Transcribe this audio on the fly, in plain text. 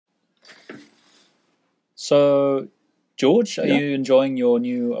So, George, are Yeah. you enjoying your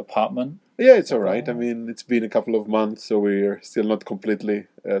new apartment? Yeah, it's all right. I mean, it's been a couple of months, so we're still not completely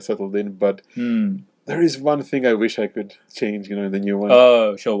settled in. But there is one thing I wish I could change, in the new one.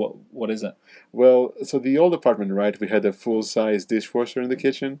 Oh, sure. What is it? Well, so the old apartment, right? We had a full-size dishwasher in the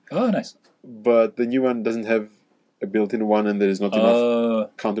kitchen, Oh, nice. but the new one doesn't have a built-in one, and there is not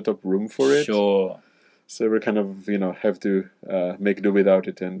enough countertop room for it. Sure. So we're kind of, have to make do without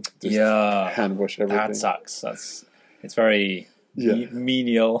it and just hand wash everything. That sucks. It's very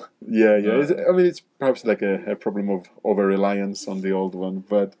menial. Yeah. It's perhaps like a problem of over-reliance on the old one.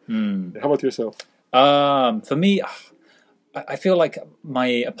 But how about yourself? For me, I feel like my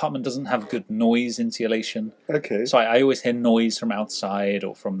apartment doesn't have good noise insulation. Okay. So I always hear noise from outside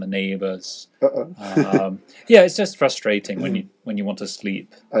or from the neighbors. Yeah, it's just frustrating when you want to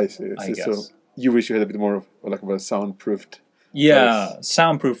sleep. I see. I guess. So you wish you had a bit more of a soundproofed. Yeah,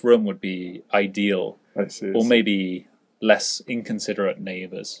 soundproof room would be ideal. I see. Or maybe less inconsiderate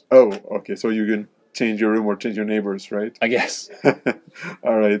neighbors. Oh, okay. So you can change your room or change your neighbors, right? I guess.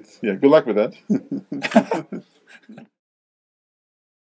 All right. Yeah. Good luck with that.